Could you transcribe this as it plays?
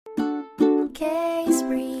case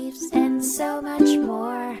briefs, and so much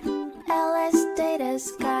more.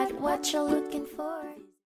 LSData's got what you're looking for.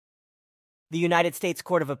 The United States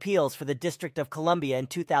Court of Appeals for the District of Columbia in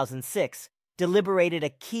 2006 deliberated a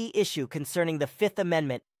key issue concerning the Fifth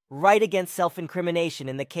Amendment right against self-incrimination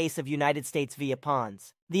in the case of United States v.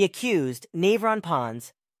 Ponds. The accused, Navron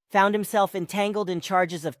Ponds, found himself entangled in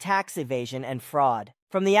charges of tax evasion and fraud.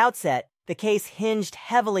 From the outset, the case hinged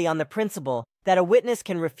heavily on the principle that a witness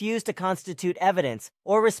can refuse to constitute evidence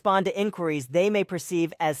or respond to inquiries they may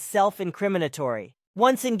perceive as self-incriminatory.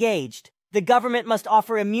 Once engaged, the government must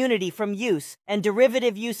offer immunity from use and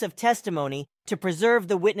derivative use of testimony to preserve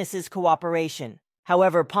the witness's cooperation.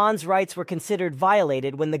 However, Ponds' rights were considered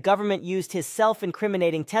violated when the government used his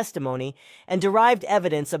self-incriminating testimony and derived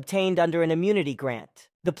evidence obtained under an immunity grant.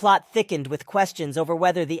 The plot thickened with questions over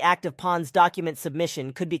whether the act of Ponds' document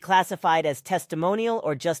submission could be classified as testimonial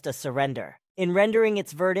or just a surrender. In rendering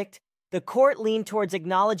its verdict, the court leaned towards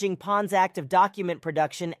acknowledging Ponds' act of document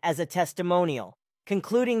production as a testimonial,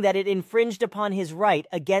 concluding that it infringed upon his right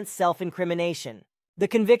against self-incrimination. The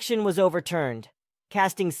conviction was overturned,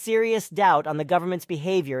 casting serious doubt on the government's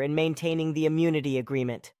behavior in maintaining the immunity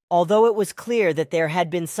agreement. Although it was clear that there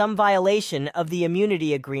had been some violation of the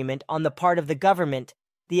immunity agreement on the part of the government,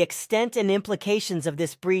 the extent and implications of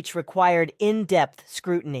this breach required in-depth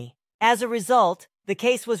scrutiny. As a result, the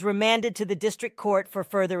case was remanded to the district court for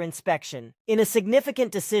further inspection. In a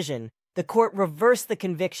significant decision, the court reversed the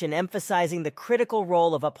conviction, emphasizing the critical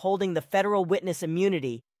role of upholding the federal witness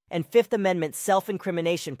immunity and Fifth Amendment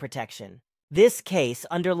self-incrimination protection. This case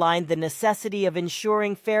underlined the necessity of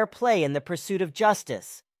ensuring fair play in the pursuit of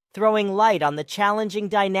justice, throwing light on the challenging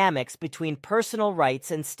dynamics between personal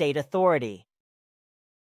rights and state authority.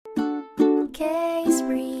 Case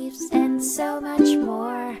briefs, and so much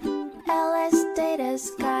more.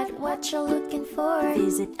 LSData's got what you're looking for.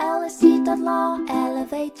 Visit lsd.law,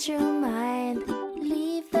 elevate your mind.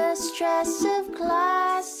 Leave the stress of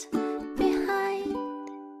class